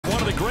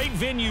great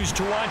venues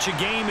to watch a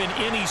game in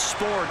any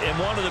sport, and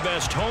one of the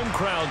best home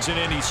crowds in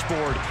any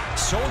sport,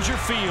 Soldier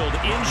Field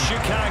in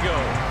Chicago.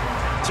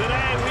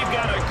 Today, we've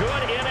got a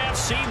good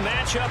NFC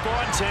matchup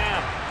on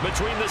tap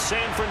between the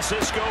San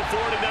Francisco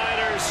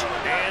 49ers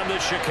and the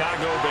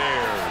Chicago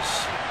Bears.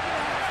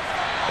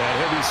 And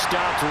he'll be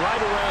stopped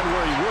right around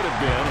where he would have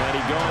been had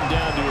he gone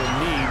down to a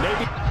knee.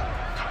 Maybe.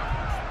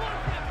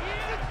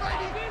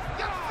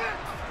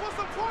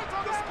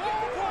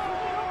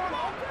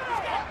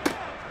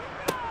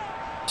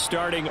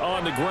 Starting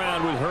on the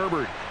ground with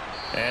Herbert.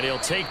 And he'll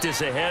take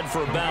this ahead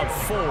for about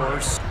 4.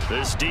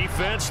 This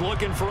defense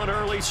looking for an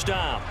early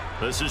stop.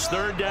 This is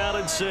 3rd down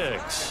and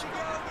 6.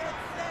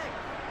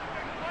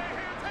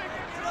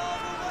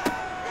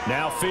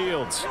 Now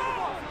Fields.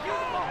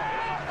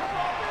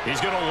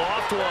 He's going to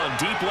loft one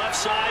deep left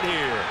side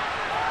here.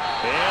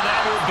 And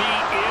that will be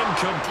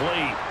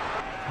incomplete.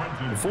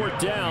 4th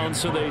down,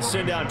 so they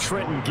send out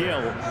Trenton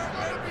Gill.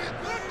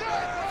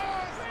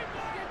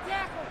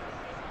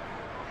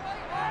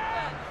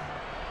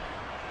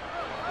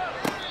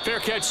 Fair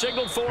catch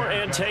signaled for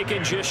and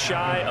taken just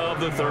shy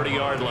of the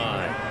 30-yard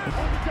line.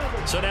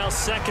 So now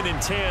 2nd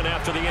and 10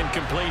 after the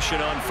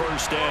incompletion on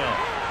 1st down.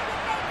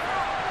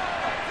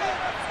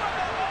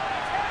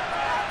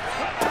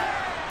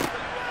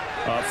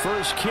 A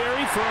first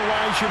carry for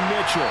Elijah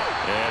Mitchell.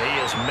 And he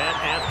is met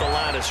at the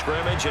line of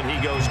scrimmage, and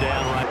he goes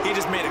down right. He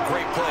just made a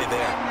great play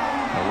there.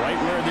 Right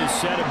where this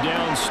set of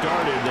downs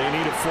started, they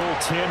need a full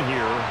 10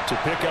 here to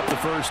pick up the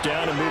 1st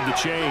down and move the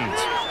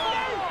chains.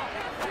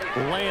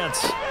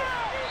 Lance.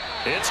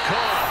 It's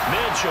caught.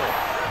 Mitchell.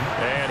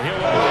 And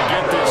he'll only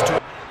get this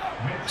to.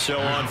 So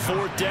on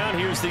 4th down,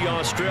 here's the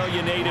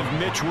Australia native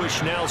Mitch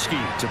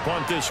Wishnowski to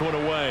punt this one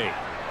away.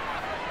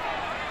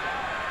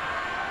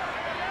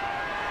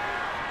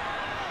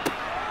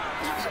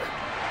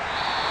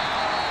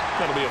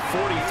 That'll be a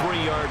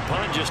 43-yard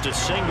punt, just a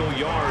single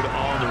yard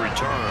on the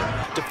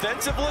return.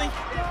 Defensively,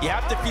 you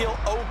have to feel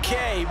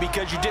okay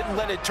because you didn't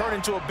let it turn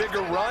into a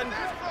bigger run.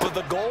 For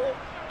the goal,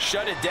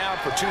 shut it down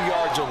for 2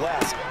 yards or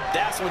less.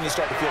 That's when you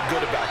start to feel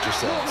good about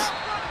yourselves.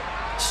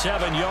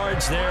 7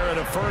 yards there and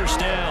a 1st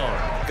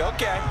down.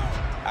 Okay.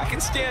 I can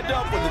stand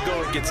up when the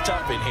going gets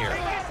tough in here.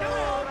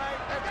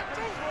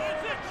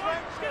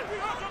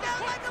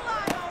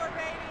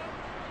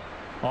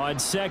 On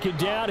 2nd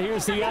down,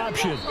 here's the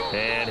option.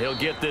 And he'll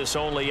get this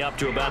only up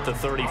to about the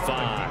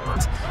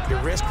 35. Your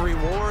risk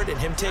reward and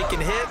him taking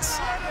hits,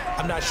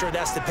 I'm not sure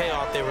that's the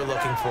payoff they were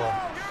looking for.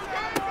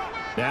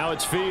 Now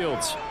it's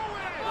Fields.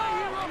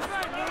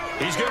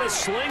 He's going to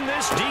sling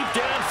this deep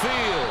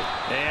downfield.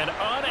 And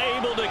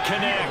unable to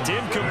connect.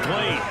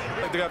 Incomplete.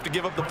 They're going to have to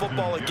give up the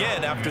football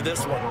again after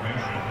this one.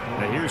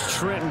 Now here's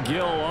Trenton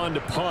Gill on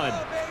to punt.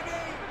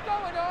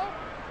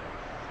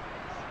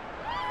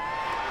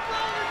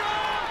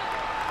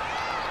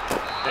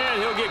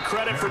 And he'll get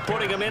credit for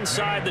putting him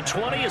inside the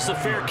 20 as the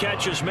fair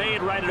catch is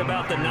made right at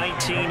about the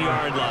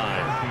 19-yard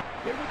line.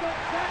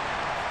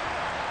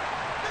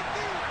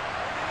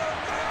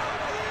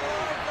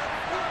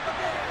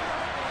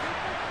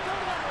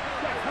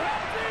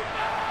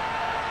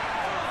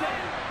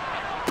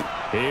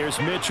 Here's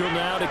Mitchell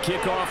now to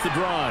kick off the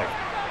drive.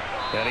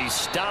 And he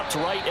stopped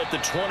right at the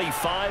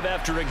 25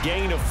 after a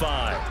gain of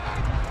 5.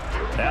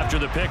 After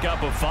the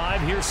pickup of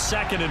 5, here's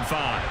 2nd and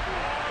 5.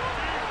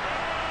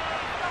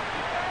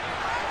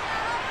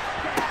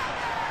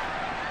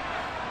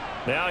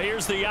 Now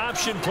here's the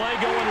option play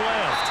going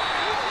left.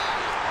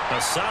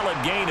 A solid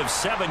gain of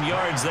 7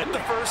 yards. That the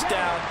 1st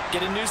down,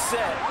 get a new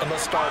set, and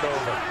let's start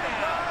over.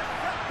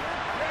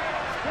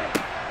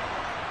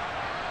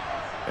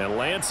 And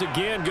Lance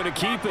again going to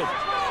keep it.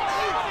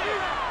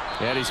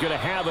 And he's going to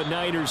have a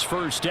Niners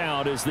 1st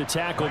down as the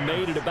tackle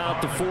made at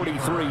about the 43.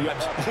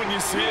 When you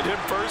see it in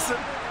person,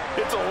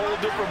 it's a whole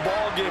different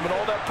ball game, and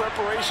all that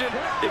preparation,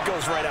 it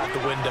goes right out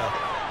the window.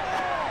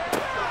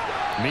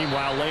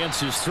 Meanwhile,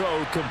 Lance's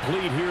throw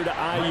complete here to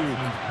Ayuk.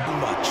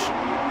 Much.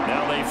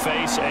 Now they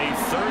face a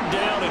 3rd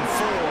down and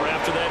 4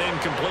 after that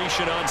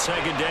incompletion on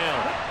 2nd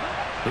down.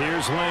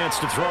 Here's Lance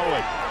to throw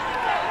it.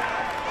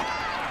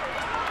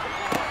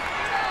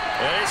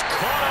 And he's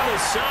caught on the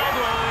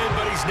sideline,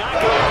 but he's not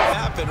going to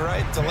happen,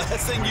 right? The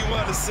last thing you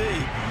want to see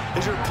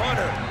is your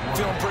punter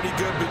feeling pretty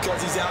good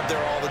because he's out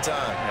there all the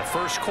time. Yeah,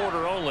 1st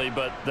quarter only,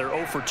 but they're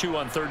 0 for 2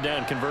 on 3rd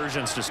down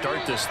conversions to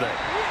start this thing.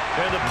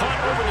 And the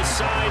punt over the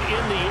side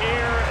in the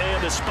air,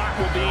 and the spot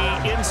will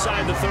be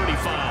inside the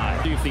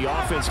 35. See if the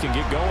offense can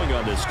get going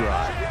on this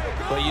drive.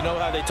 Well, you know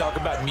how they talk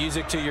about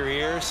music to your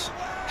ears?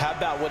 How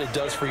about what it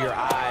does for your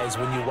eyes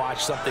when you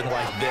watch something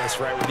like this,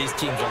 right, where these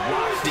teams are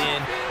locked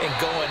in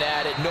and going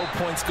at it, no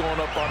points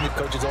going up on the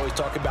coaches always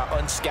talk about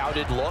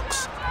unscouted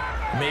looks.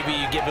 Maybe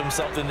you give them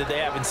something that they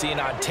haven't seen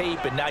on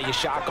tape, and now you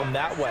shock them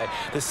that way.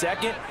 The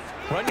second,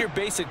 run your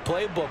basic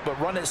playbook, but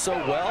run it so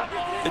well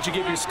that you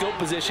give your skill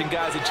position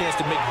guys a chance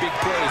to make big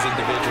plays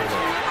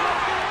individually.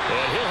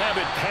 And he'll have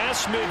it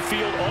past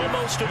midfield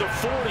almost to the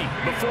 40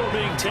 before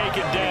being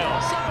taken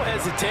down. No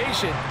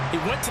hesitation. He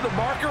went to the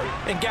marker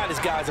and got his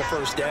guys a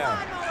 1st down.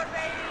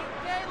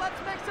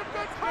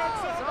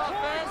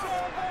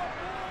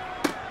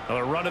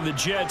 They're running the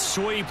jet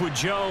sweep with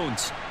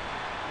Jones.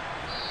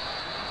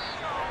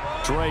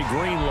 Dre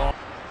Greenlaw.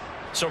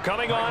 So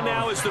coming on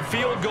now is the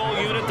field goal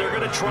unit. They're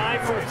going to try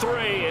for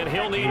 3, and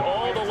he'll need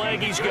all the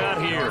leg he's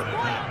got here.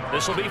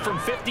 This will be from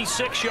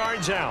 56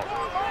 yards out.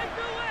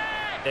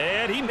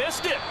 And he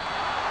missed it.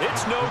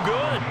 It's no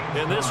good,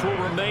 and this will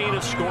remain a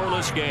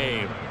scoreless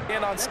game.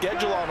 And on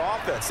schedule on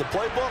offense, the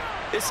playbook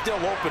is still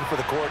open for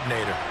the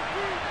coordinator.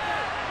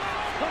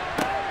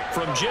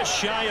 From just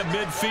shy of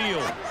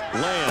midfield,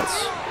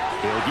 Lance.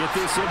 He'll get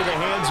this into the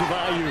hands of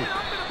Ayuk.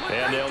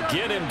 And they'll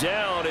get him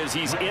down as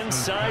he's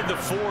inside the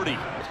 40.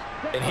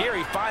 And here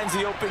he finds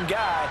the open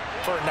guy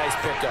for a nice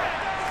pickup.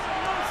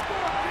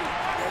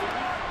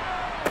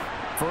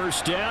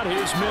 First down,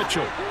 here's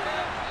Mitchell.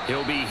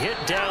 He'll be hit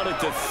down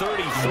at the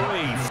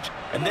 33.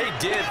 And they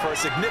did for a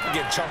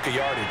significant chunk of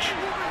yardage.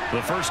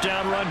 The first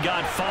down run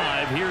got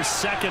 5. Here's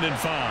 2nd and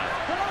 5.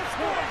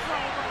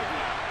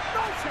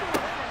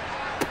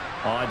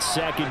 On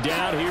 2nd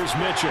down, here's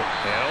Mitchell.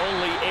 And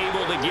only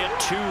able to get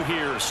 2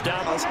 here.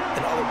 Stop.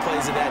 And other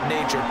plays of that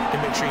nature to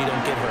make sure you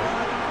don't get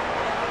hurt.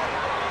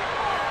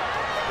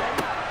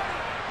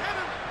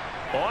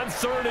 On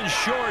 3rd and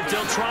short,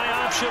 they'll try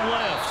option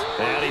left.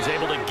 And he's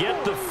able to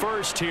get the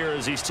first here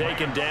as he's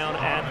taken down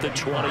at the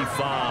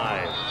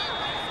 25.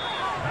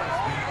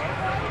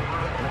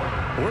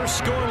 We're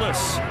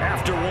scoreless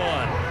after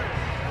 1.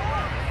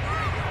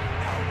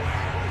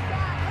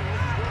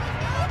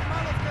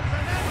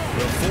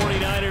 The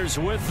 49ers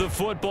with the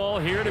football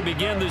here to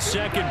begin the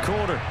 2nd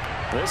quarter.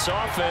 This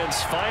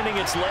offense finding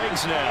its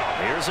legs now.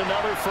 Here's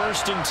another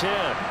 1st and 10.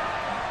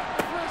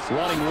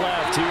 Running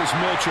left, here's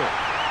Mitchell.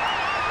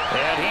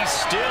 And he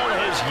still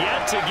has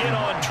yet to get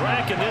on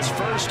track in this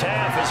first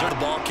half as the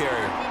ball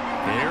carrier.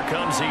 Here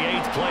comes the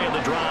 8th play of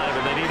the drive,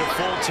 and they need a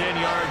full 10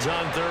 yards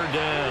on 3rd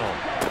down.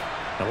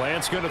 The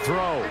Lance going to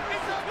throw.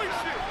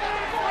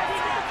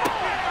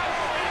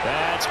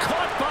 That's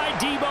caught by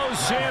Deebo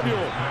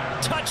Samuel.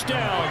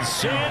 Touchdown,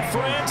 San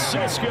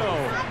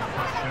Francisco.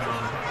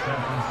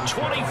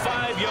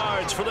 25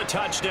 yards for the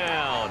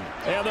touchdown.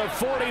 And the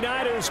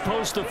 49ers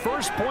post the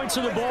first points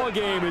of the ball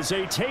game as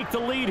they take the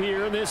lead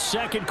here in this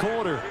 2nd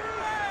quarter.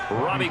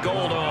 Robbie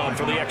Gould on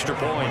for the extra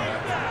point.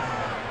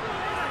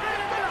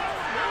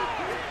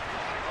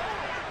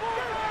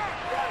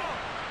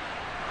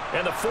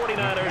 And the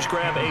 49ers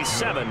grab a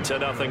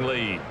 7-0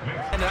 lead.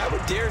 And I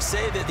would dare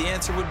say that the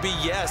answer would be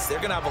yes. They're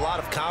going to have a lot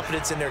of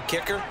confidence in their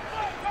kicker.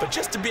 But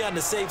just to be on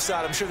the safe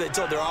side, I'm sure they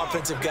told their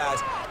offensive guys,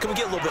 can we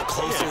get a little bit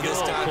closer this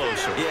time?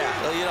 Closer.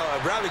 Yeah, well, you know,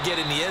 I'd rather get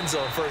in the end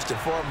zone first and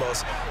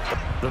foremost.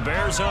 The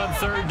Bears on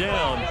 3rd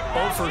down.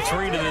 0 for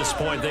 3 to this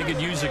point. They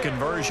could use a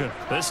conversion.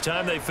 This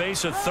time they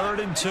face a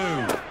 3rd and 2.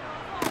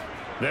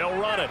 They'll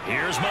run it.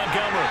 Here's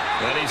Montgomery.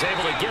 And he's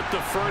able to get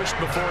the first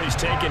before he's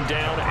taken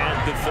down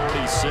at the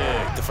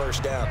 36. The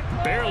first down.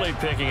 Barely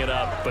picking it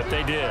up, but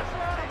they did.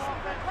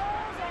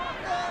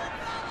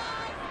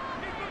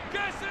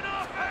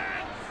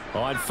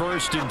 On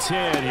 1st and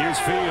 10, here's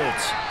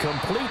Fields.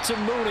 Complete to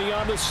Mooney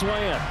on the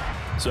slant.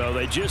 So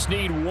they just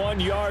need 1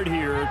 yard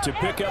here to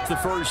pick up the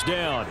first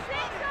down.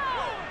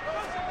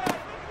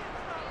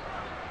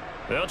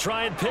 They'll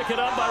try and pick it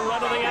up by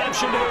running the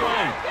action to the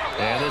right.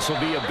 And this will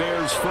be a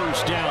Bears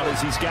first down as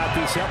he's got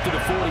this up to the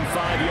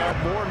 45-yard.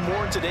 More and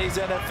more in today's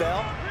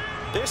NFL,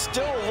 they're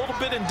still a little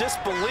bit in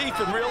disbelief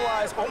and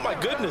realize, oh my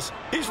goodness,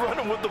 he's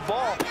running with the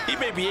ball. He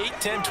may be 8,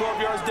 10, 12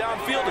 yards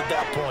downfield at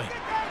that point.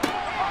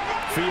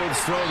 Fields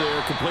throw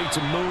there, complete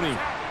to Mooney.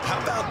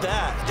 How about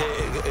that?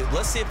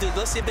 Let's see if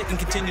they can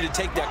continue to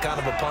take that kind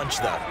of a punch,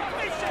 though.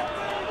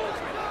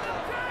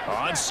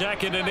 On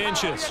 2nd and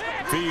inches,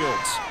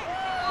 Fields.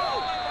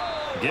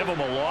 Give them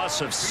a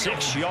loss of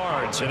 6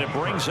 yards, and it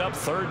brings up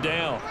 3rd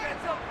down.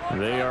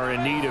 They are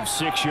in need of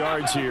 6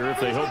 yards here if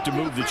they hope to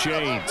move the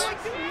chains.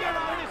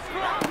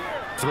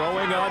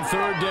 Throwing on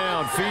 3rd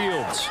down,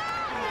 Fields.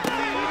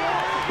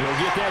 He'll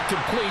get that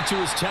complete to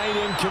his tight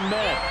end,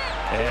 Kmet.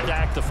 And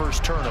back the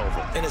first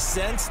turnover. In a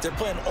sense, they're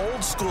playing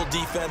old school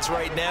defense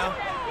right now.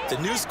 The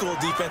new school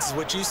defense is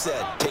what you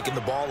said, taking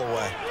the ball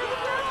away.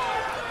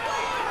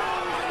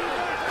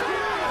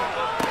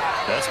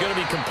 That's going to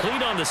be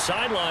complete on the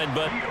sideline,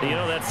 but, you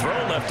know, that throw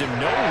left him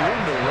no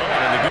room to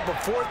run. A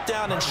 4th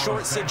down and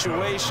short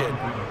situation.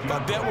 I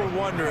bet we're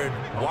wondering,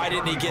 why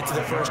didn't he get to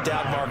the first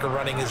down marker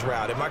running his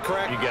route? Am I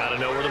correct? You got to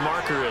know where the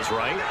marker is,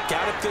 right?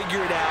 Got to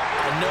figure it out.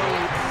 I know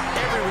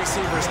every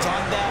receiver's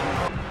taught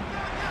that.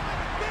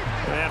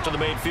 After the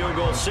made field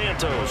goal,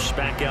 Santos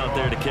back out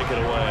there to kick it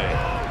away.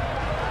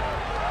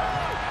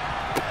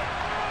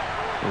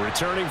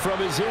 Returning from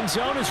his end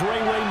zone is Ray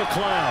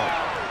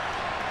McCloud.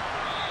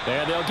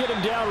 And they'll get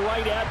him down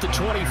right at the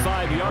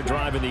 25-yard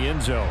drive in the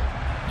end zone.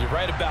 You're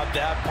right about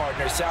that,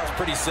 partner. Sounds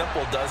pretty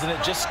simple, doesn't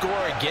it? Just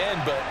score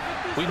again, but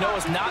we know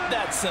it's not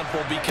that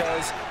simple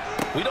because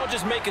we don't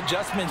just make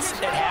adjustments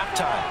at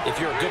halftime if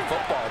you're a good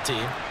football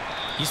team.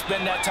 You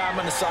spend that time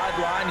on the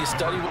sideline, you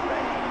study.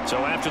 So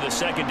after the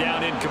 2nd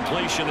down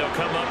incompletion, they'll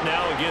come up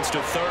now against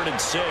a 3rd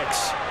and 6.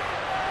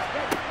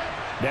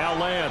 Now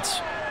Lance.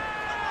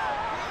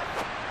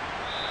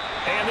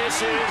 And this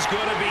this is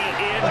going to be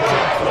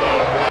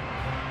incomplete.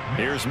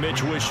 Here's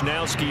Mitch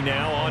Wishnowski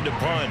now on to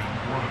punt.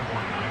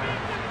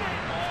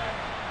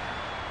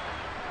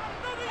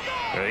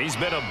 He's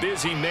been a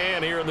busy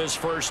man here in this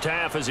first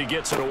half as he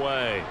gets it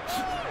away.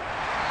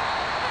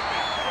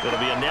 It'll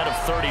be a net of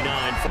 39,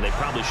 and they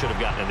probably should have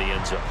gotten in the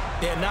end zone.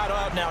 Yeah, not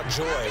out-and-out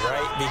joy,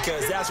 right?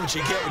 Because that's what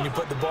you get when you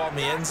put the ball in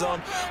the end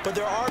zone. But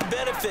there are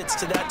benefits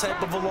to that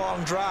type of a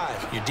long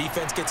drive. Your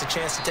defense gets a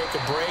chance to take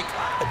a break,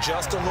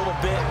 adjust a little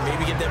bit,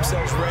 maybe get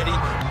themselves ready.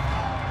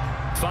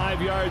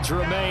 5 yards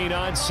remain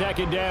on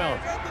second down.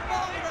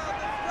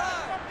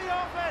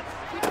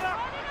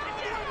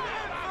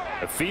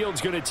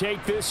 Fields going to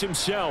take this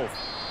himself,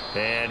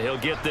 and he'll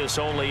get this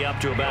only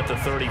up to about the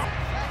 30.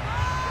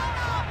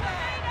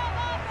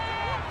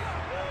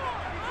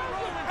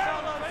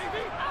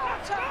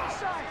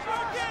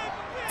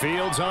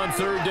 Fields on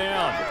third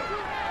down.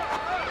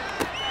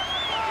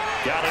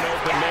 Got an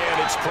open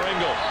man. It's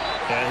Pringle,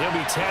 and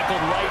he'll be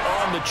tackled right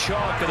on the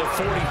chalk of the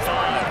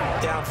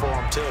 45. Down for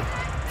him, too.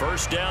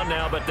 First down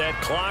now, but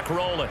that clock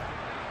rolling.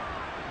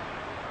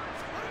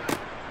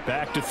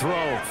 Back to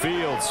throw.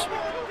 Fields.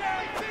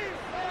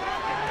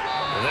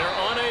 They're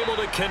unable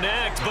to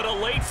connect, but a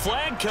late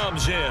flag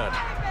comes in.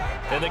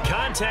 And the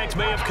contact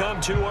may have come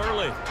too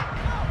early.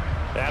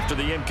 After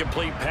the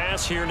incomplete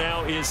pass, here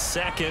now is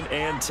 2nd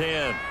and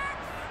 10.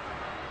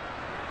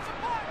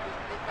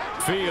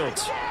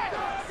 Fields.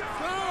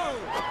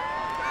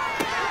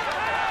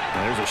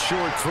 There's a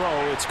short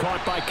throw. It's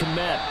caught by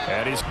Kmet.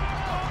 And he's...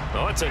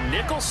 Oh, it's a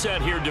nickel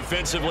set here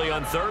defensively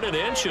on 3rd and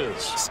inches.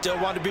 Still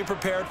want to be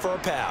prepared for a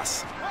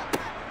pass.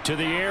 To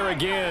the air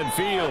again,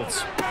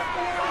 Fields.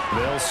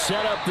 They'll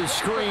set up the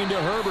screen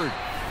to Herbert.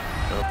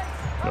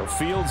 No,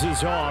 Fields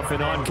is off,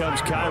 and on comes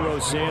Cairo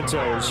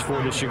Santos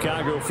for the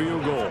Chicago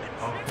field goal.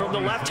 From the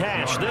left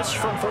hash, this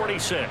from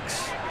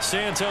 46.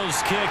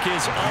 Santos' kick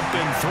is up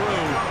and through,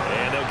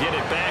 and they'll get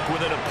it back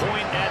within a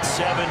point at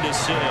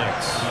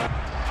 7-6.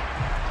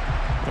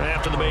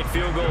 After the made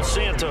field goal,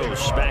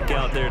 Santos back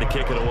out there to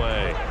kick it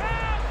away.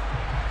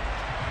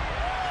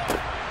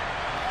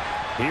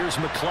 Here's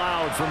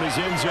McLeod from his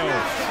end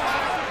zone.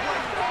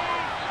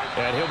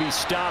 And he'll be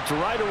stopped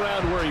right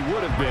around where he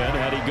would have been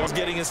had he gone.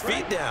 Getting his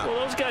feet down. Well,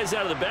 those guys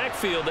out of the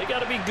backfield, they got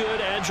to be good,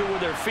 agile with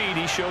their feet.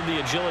 He showed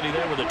the agility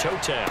there with a toe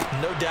tap.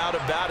 No doubt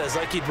about it. It's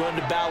like he'd run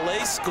to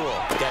ballet school.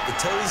 Got the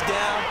toes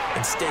down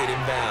and stayed in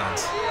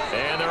bounds.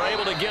 And they're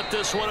able to get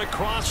this one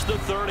across the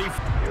 30.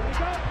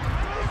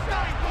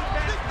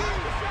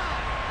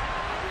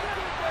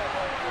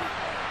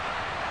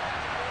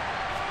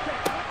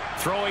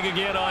 Throwing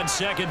again on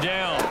second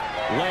down.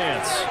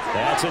 Lance.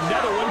 That's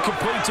another one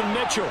complete to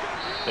Mitchell.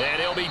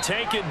 And he'll be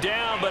taken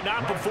down, but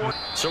not before.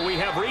 So we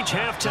have reached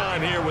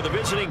halftime here with the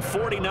visiting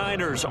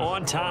 49ers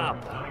on top.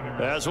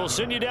 As we'll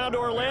send you down to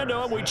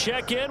Orlando, and we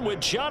check in with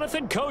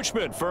Jonathan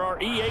Coachman for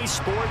our EA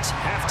Sports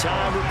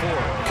Halftime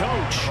Report.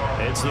 Coach,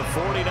 it's the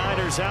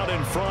 49ers out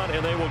in front,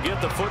 and they will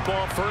get the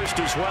football first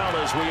as well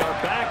as we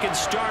are back and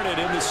started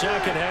in the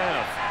second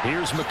half.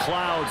 Here's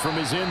McLeod from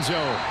his end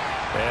zone.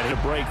 And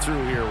a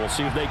breakthrough here. We'll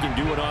see if they can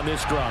do it on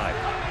this drive.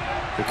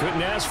 They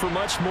couldn't ask for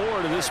much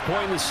more to this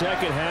point in the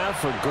second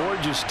half. A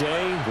gorgeous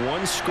day,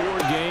 one-score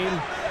game.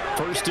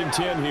 1st and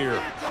 10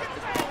 here.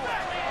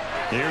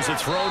 Here's a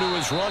throw to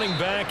his running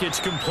back.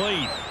 It's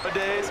complete.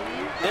 Nowadays,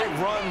 they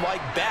run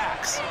like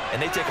backs, and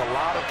they take a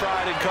lot of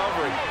pride in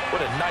covering.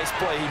 What a nice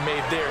play he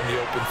made there in the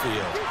open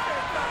field.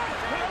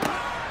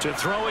 To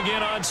throw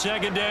again on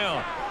second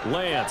down.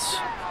 Lance.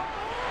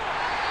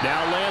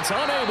 Now Lance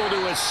unable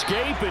to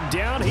escape, and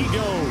down he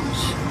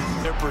goes.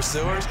 They're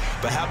pursuers,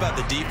 but how about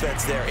the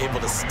defense there, able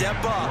to step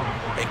up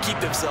and keep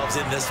themselves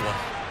in this one.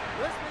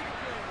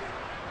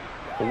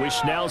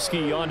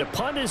 Wishnowski on to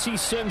punt as he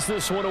sends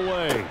this one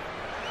away.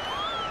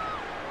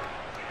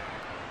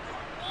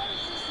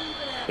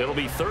 It'll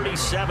be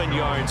 37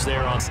 yards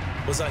there.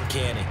 Was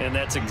uncanny. And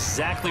that's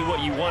exactly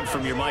what you want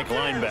from your Mike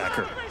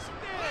linebacker.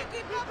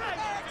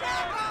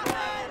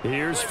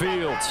 Here's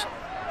Fields.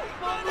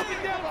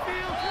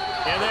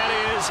 And that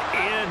is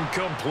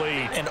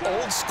incomplete. And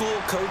old school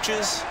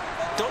coaches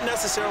don't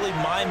necessarily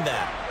mind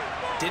that.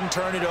 Didn't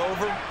turn it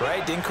over,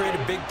 right? Didn't create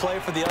a big play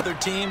for the other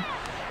team.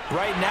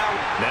 Right now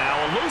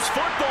a loose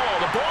football.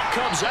 The ball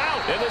comes out,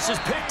 and this is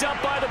picked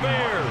up by the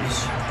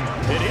Bears.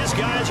 And his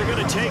guys are going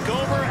to take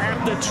over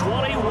at the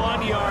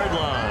 21-yard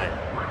line.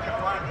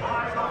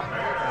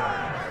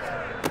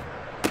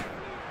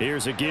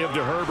 Here's a give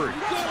to Herbert.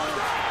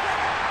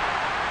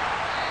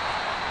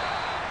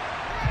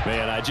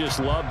 Man, I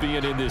just love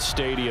being in this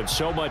stadium.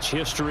 So much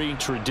history,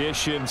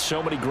 tradition,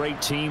 so many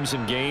great teams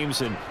and games,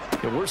 and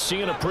we're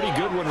seeing a pretty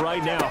good one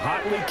right now.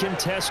 Hotly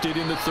contested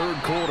in the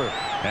 3rd quarter.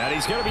 And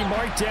he's going to be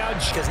marked down.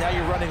 Because now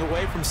you're running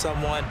away from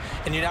someone,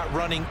 and you're not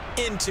running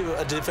into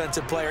a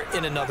defensive player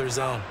in another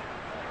zone.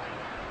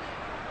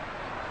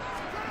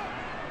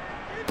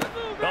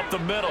 Up the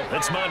middle,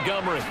 it's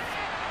Montgomery.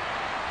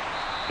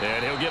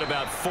 And he'll get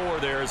about 4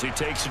 there as he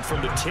takes it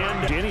from the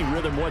 10 to any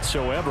rhythm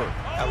whatsoever.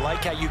 I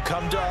like how you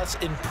come to us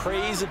in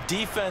praise of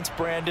defense,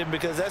 Brandon,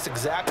 because that's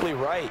exactly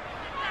right.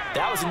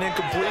 That was an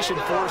incompletion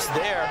forced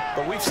there,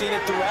 but we've seen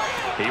it throughout.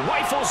 He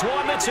rifles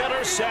one that's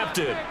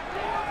intercepted.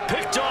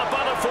 Picked off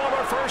by the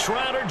former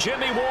first-rounder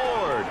Jimmy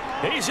Ward.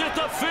 He's at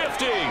the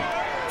 50,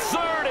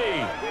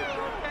 30,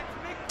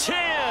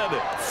 10,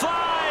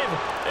 5,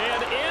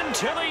 and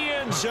into the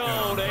end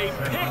zone. A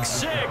pick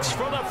six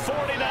for the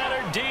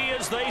 49er D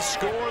as they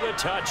score the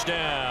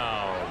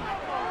touchdown.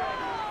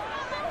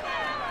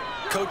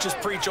 Coaches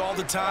preach all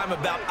the time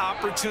about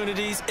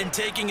opportunities and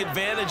taking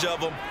advantage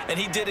of them, and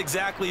he did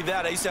exactly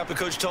that. I used to have a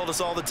coach told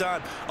us all the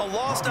time, a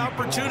lost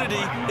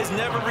opportunity is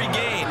never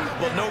regained.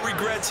 Well, no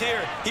regrets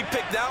here. He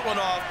picked that one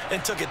off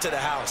and took it to the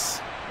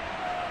house.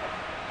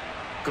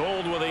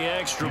 Gold with the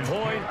extra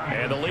point,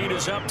 and the lead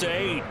is up to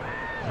 8.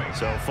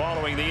 So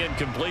following the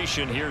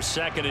incompletion, here's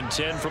 2nd and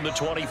 10 from the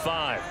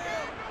 25.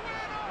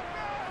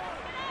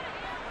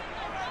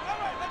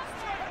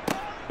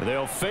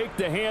 They'll fake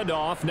the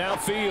handoff. Now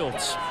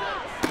Fields.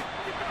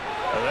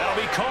 That'll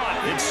be caught.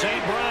 It's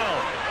St. Brown.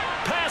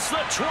 Past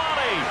the 20.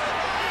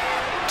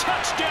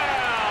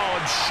 Touchdown,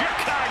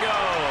 Chicago.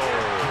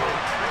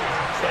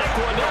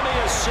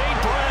 Equanimous St.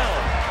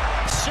 Brown.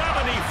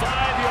 75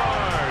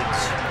 yards.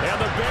 And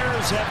the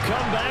Bears have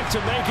come back to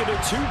make it a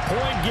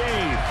 2-point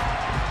game.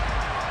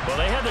 Well,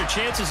 they had their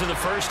chances in the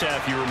first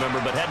half, you remember,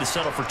 but had to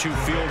settle for 2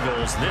 field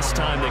goals. This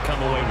time they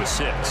come away with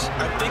 6.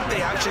 I think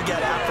they actually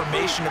got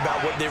affirmation about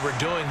what they were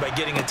doing by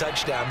getting a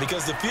touchdown,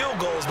 because the field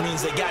goals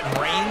means they got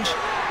in range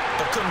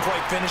but couldn't quite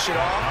finish it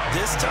off.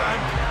 This time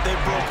they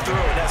broke through,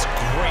 and that's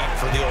great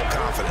for the old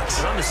confidence.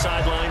 And on the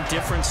sideline,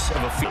 difference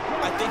of a field.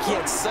 I think he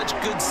had such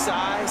good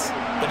size,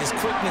 but his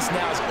quickness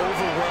now is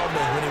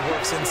overwhelming when he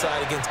works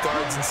inside against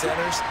guards and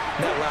centers.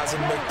 And that allows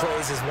him to make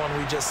plays as one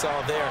we just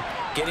saw there,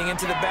 getting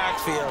into the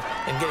backfield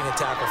and getting a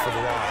tackle for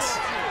the loss.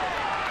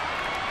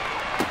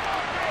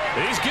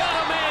 He's got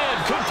a man,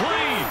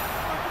 complete.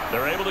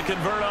 They're able to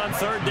convert on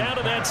 3rd down,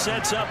 and that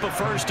sets up a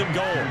 1st and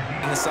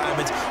goal.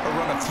 Assignments or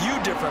run a few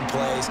different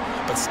plays,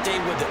 but stay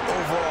with the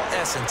overall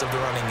essence of the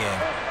running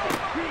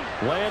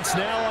game. Lance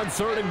now on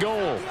 3rd and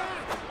goal.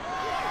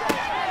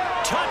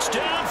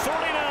 Touchdown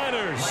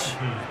 49ers.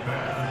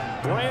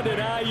 Brandon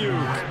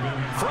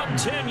Ayuk from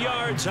 10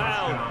 yards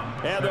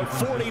out, and the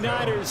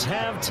 49ers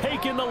have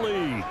taken the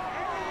lead.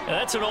 And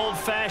that's an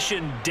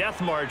old-fashioned death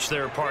march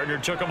there, partner.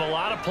 Took them a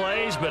lot of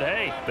plays, but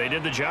hey, they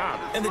did the job.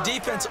 And the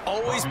defense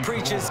always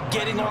preaches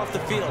getting off the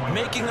field,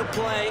 making a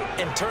play,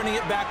 and turning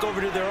it back over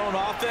to their own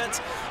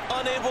offense.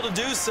 Unable to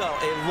do so.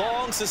 A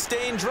long,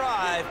 sustained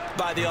drive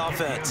by the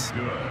offense.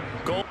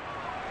 Goal.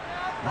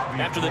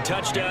 After the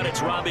touchdown,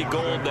 it's Robbie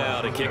Gould now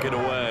to kick it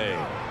away.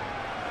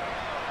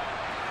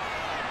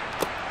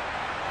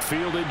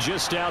 Fielded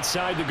just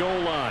outside the goal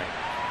line.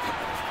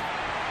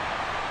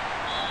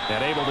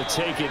 And able to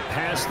take it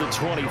past the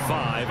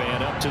 25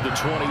 and up to the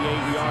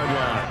 28-yard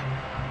line.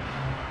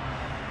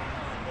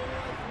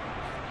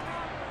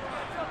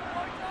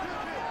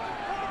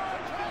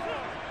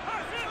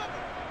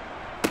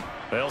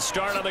 They'll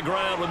start on the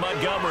ground with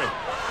Montgomery.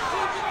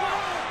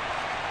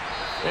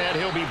 And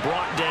he'll be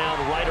brought down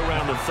right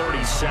around the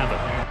 37.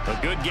 A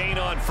good gain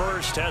on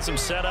 1st. Has him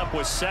set up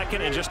with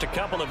 2nd and just a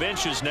couple of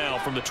inches now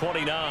from the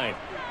 29.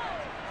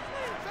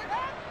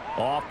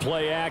 Off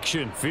play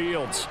action.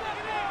 Fields.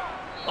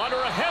 Under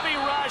a heavy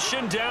rush,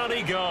 and down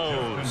he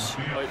goes.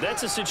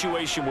 That's a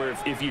situation where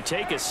if you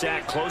take a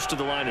sack close to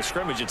the line of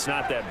scrimmage, it's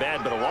not that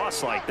bad, but a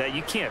loss like that,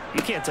 you can't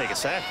take a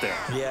sack there.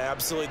 Yeah,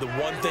 absolutely. The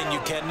one thing you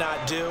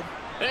cannot do.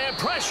 And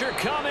pressure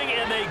coming,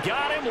 and they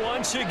got him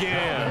once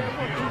again.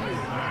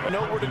 I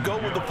know where to go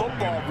with the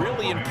football,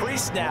 really, in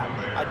pre-snap.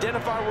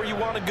 Identify where you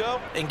want to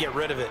go and get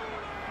rid of it.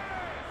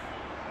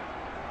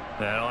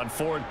 And on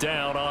 4th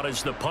down, on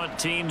is the punt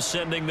team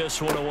sending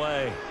this one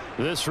away.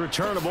 This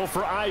returnable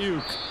for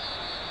Ayuk.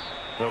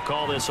 They'll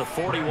call this a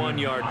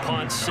 41-yard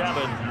punt,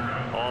 7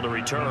 on the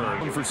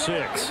return for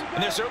 6.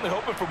 And they're certainly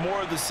hoping for more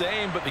of the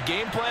same, but the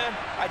game plan,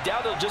 I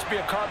doubt it'll just be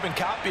a carbon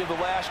copy of the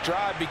last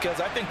drive,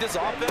 because I think this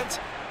offense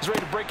is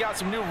ready to break out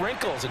some new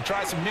wrinkles and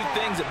try some new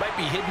things that might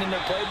be hidden in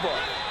their playbook.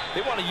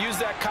 They want to use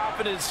that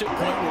confidence to a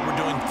point where we're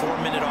doing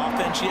 4-minute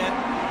offense yet,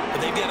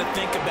 but they've got to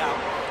think about,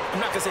 I'm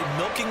not going to say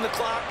milking the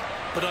clock,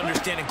 but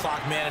understanding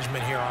clock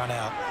management here on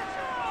out.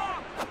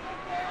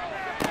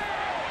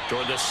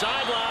 Toward the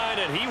sideline,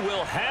 and he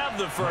will have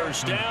the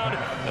 1st down.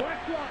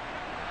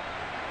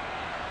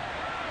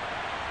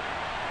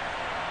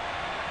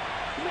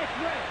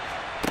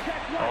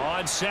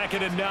 On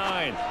 2nd and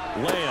 9,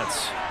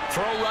 Lance.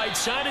 Throw right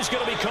side is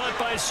going to be caught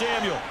by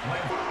Samuel.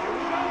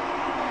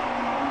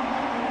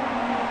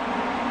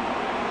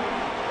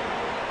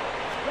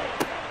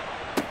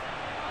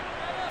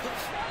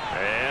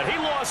 And he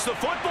lost the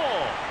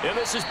football. And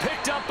this is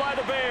picked up by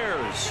the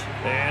Bears.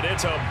 And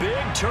it's a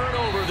big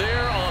turnover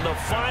there on the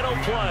final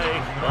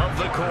play of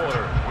the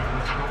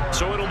quarter.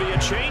 So it'll be a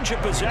change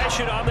of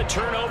possession on the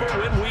turnover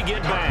when we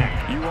get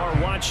back. You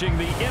are watching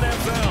the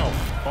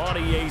NFL on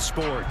EA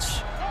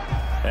Sports.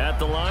 At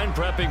the line,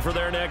 prepping for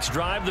their next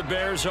drive, the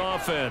Bears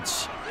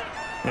offense.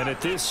 And at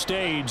this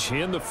stage,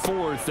 in the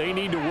 4th, they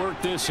need to work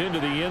this into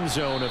the end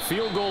zone. A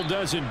field goal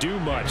doesn't do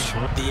much.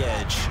 The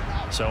edge.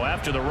 So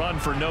after the run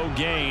for no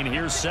gain,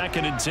 here's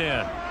 2nd and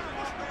 10.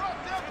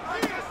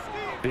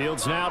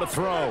 Fields now to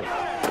throw.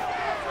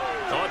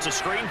 Oh, it's a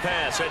screen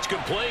pass. That's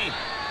complete.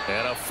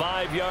 And a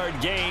 5-yard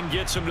gain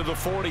gets him to the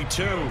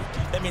 42.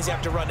 That means you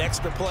have to run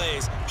extra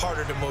plays,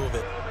 harder to move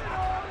it.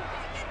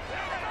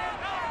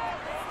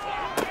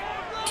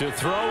 To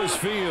throw is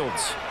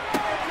Fields.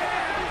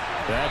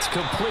 That's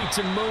complete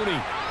to Mooney.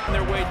 On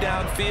their way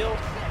downfield,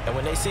 and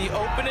when they see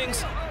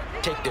openings,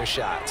 take their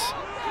shots.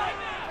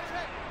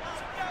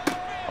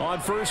 On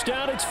 1st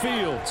down, it's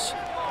Fields.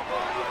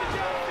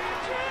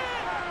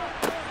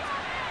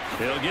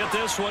 He'll get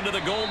this one to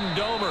the Golden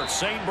Domer,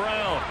 St.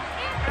 Brown.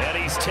 And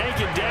he's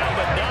taken down,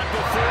 but not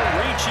before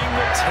reaching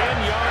the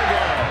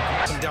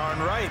 10-yard line. Darn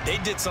right. They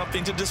did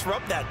something to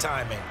disrupt that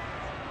timing.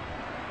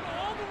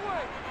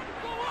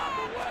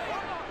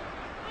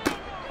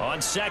 On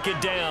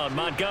 2nd down,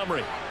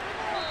 Montgomery.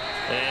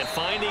 And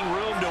finding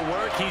room to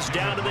work, he's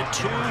down to the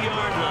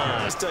 2-yard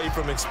line. I'll tell you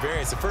from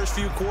experience, the first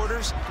few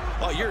quarters,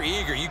 oh, you're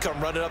eager. You come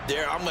running up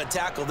there, I'm going to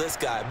tackle this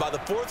guy. By the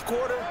 4th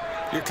quarter,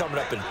 you're coming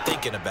up and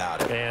thinking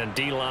about it. And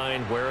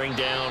D-line wearing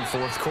down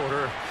 4th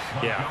quarter.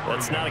 Yeah,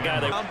 that's not a guy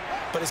they...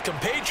 But his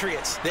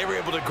compatriots, they were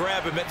able to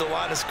grab him at the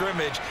line of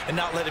scrimmage and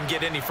not let him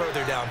get any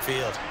further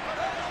downfield.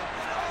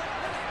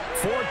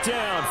 4th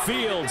down,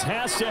 Fields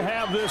has to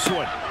have this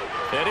one.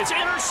 And it's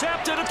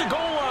intercepted at the goal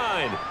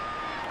line.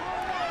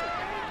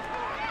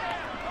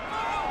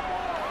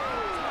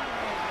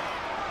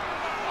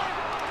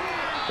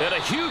 And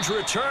a huge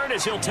return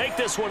as he'll take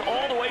this one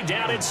all the way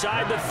down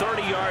inside the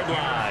 30-yard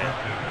line.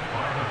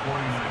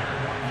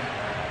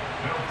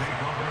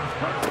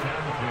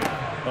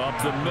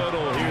 Up the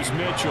middle, here's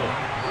Mitchell.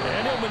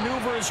 And he'll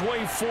maneuver his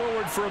way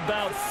forward for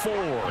about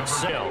 4.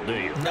 Sell, do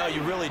you? No,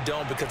 you really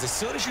don't, because as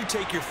soon as you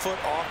take your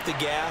foot off the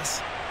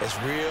gas, it's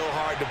real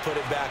hard to put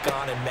it back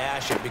on and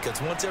mash it,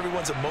 because once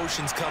everyone's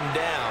emotions come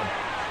down,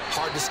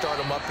 hard to start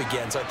them up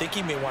again. So I think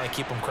he may want to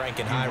keep them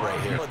cranking high right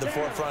here. At the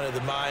forefront of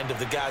the mind of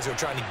the guys who are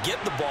trying to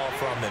get the ball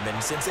from him.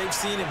 And since they've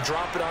seen him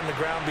drop it on the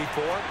ground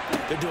before,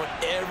 they're doing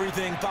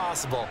everything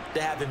possible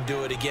to have him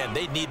do it again.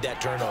 They need that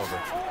turnover.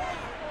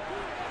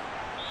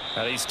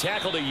 And he's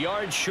tackled a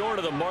yard short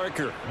of the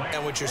marker.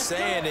 And what you're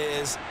saying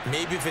is,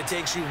 maybe if it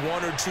takes you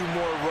 1 or 2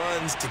 more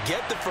runs to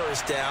get the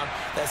 1st down,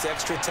 that's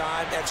extra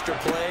time, extra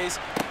plays,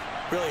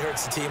 really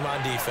hurts the team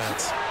on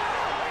defense.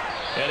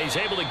 And he's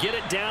able to get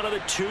it down to the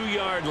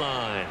 2-yard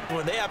line.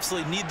 When they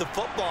absolutely need the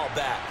football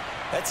back,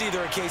 that's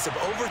either a case of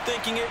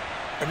overthinking it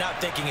or not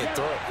thinking it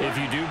through. If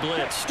you do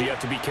blitz, do you have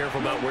to be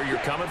careful about where you're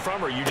coming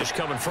from, or are you just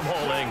coming from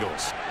all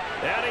angles?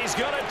 And he's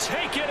going to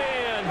take it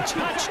in.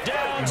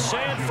 Touchdown,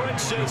 San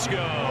Francisco.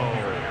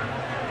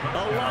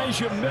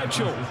 Elijah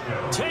Mitchell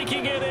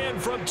taking it in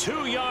from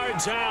 2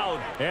 yards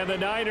out. And the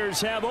Niners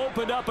have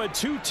opened up a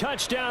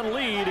 2-touchdown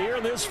lead here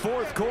in this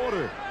 4th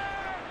quarter.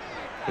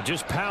 But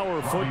just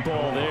power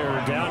football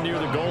there, down near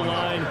the goal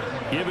line.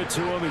 Give it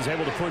to him. He's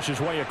able to push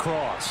his way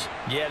across.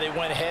 Yeah, they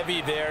went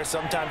heavy there.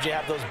 Sometimes you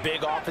have those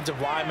big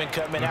offensive linemen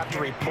come in, have to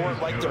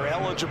report like they're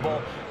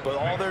eligible, but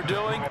all they're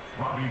doing.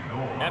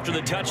 After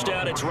the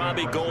touchdown, it's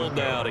Robbie Gould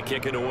now to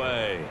kick it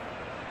away.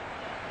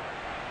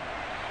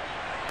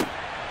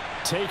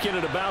 Taking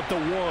it about the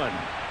 1.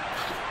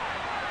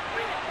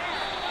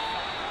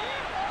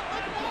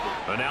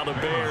 And now the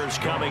Bears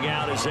coming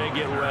out as they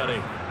get ready.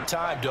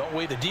 Time, don't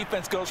we? The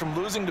defense goes from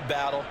losing the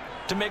battle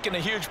to making a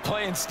huge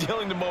play and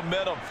stealing the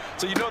momentum.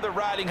 So you know they're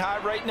riding high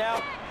right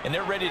now, and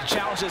they're ready to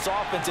challenge this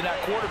offense and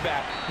that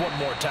quarterback one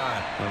more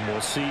time. And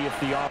we'll see if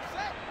the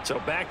so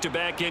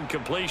back-to-back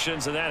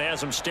incompletions, and that has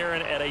them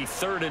staring at a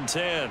 3rd and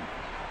 10.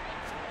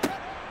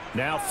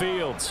 Now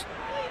Fields.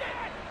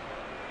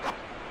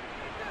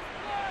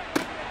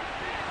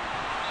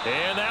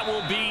 And that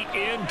will be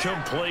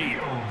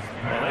incomplete.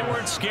 Well, they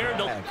weren't scared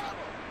to...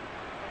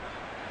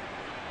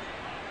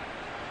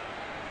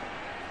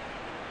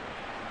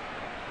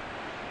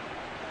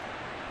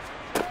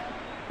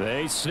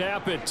 They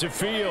snap it to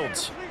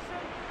Fields.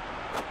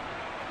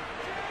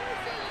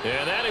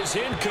 And that is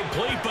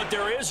incomplete, but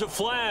there is a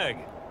flag.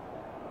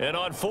 And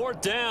on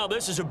 4th down,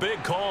 this is a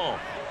big call.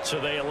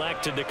 So they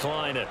elect to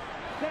decline it.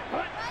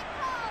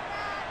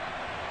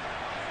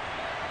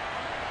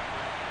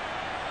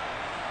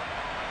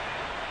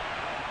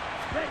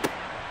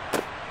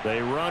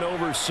 They run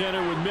over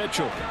center with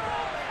Mitchell.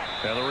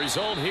 And the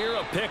result here,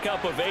 a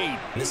pickup of 8.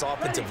 This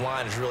offensive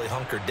line has really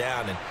hunkered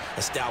down and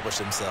established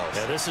themselves.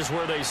 Yeah, this is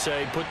where they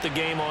say, put the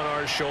game on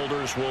our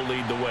shoulders, we'll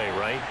lead the way,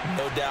 right?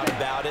 No doubt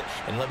about it.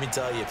 And let me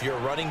tell you, if you're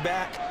a running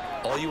back,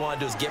 all you want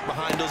to do is get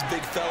behind those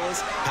big fellas,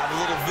 have a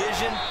little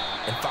vision,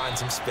 and find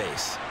some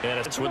space. And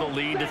it's with a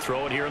lead to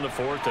throw it here in the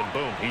 4th, and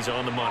boom, he's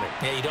on the money.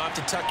 Yeah, you don't have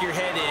to tuck your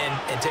head in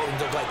and take him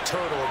to look like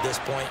turtle at this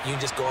point. You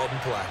can just go ahead and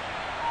play.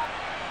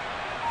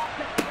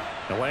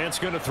 The Lance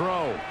going to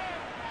throw.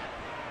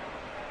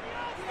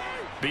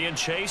 Being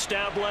chased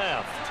out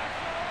left.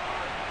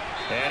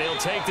 And he'll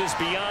take this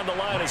beyond the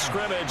line of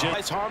scrimmage.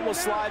 Nice harmless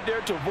slide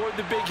there to avoid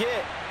the big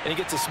hit, and he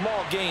gets a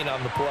small gain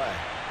on the play.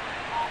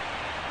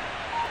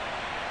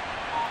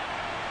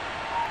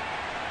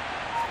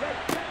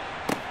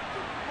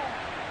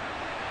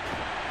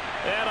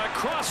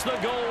 across the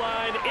goal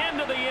line,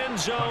 into the end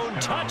zone.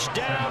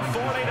 Touchdown,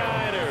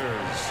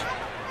 49ers.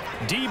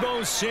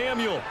 Deebo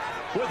Samuel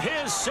with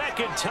his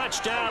second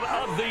touchdown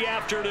of the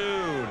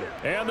afternoon.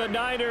 And the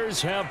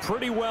Niners have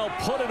pretty well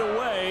put it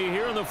away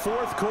here in the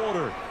fourth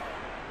quarter.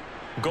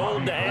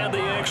 Gold to add the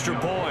extra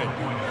point.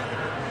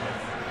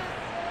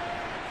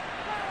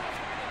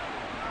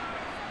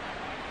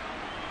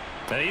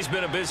 And he's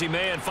been a busy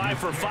man, 5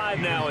 for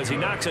 5 now as he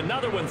knocks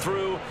another one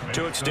through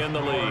to extend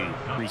the lead.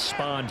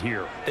 Respond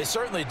here. They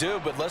certainly do,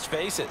 but let's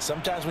face it,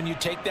 sometimes when you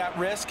take that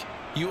risk,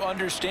 you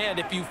understand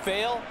if you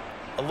fail,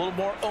 a little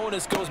more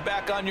onus goes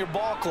back on your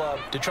ball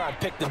club to try and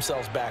pick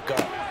themselves back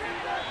up.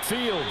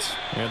 Fields,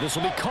 and this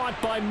will be caught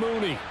by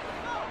Mooney.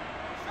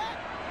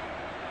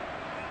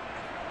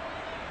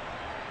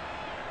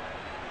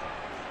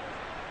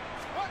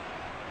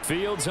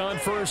 Fields on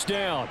first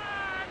down.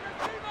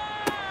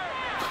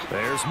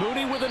 There's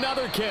Mooney with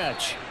another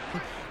catch.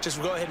 Just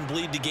go ahead and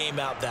bleed the game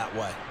out that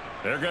way.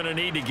 They're going to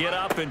need to get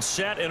up and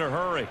set in a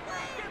hurry.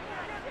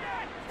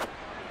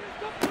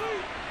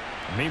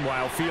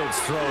 Meanwhile, Fields'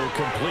 throw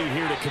complete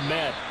here to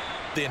Kmet.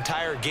 The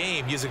entire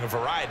game using a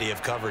variety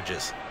of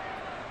coverages.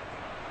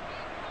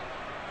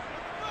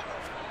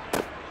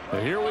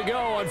 Here we go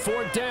on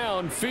fourth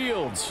down.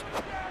 Fields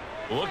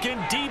looking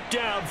deep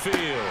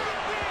downfield.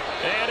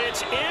 And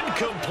it's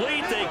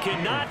incomplete. They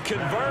cannot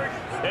convert,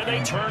 and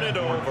they turn it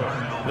over.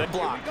 They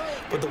block.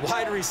 But the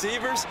wide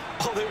receivers,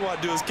 all they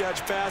want to do is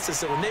catch passes.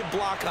 So when they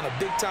block on a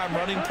big-time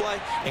running play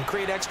and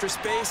create extra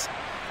space,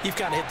 you've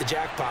kind of hit the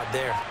jackpot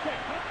there.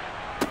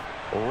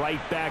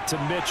 Right back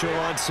to Mitchell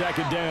on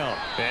second down.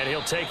 And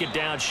he'll take it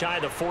down shy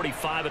of the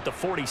 45 at the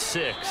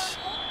 46.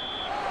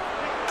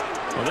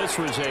 Well, this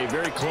was a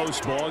very close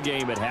ball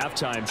game at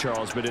halftime,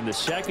 Charles, but in the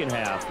second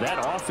half,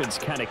 that offense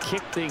kind of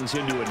kicked things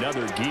into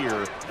another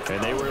gear,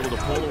 and they were able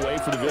to pull away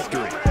for the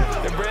victory.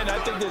 And, Brandon,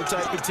 I think they're the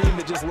type of team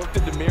that just looked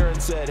in the mirror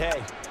and said,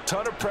 hey,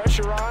 ton of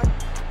pressure on,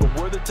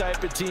 but we're the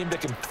type of team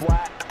that can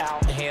flat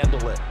out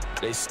handle it.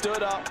 They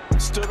stood up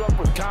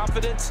with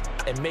confidence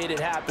and made it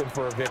happen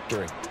for a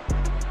victory.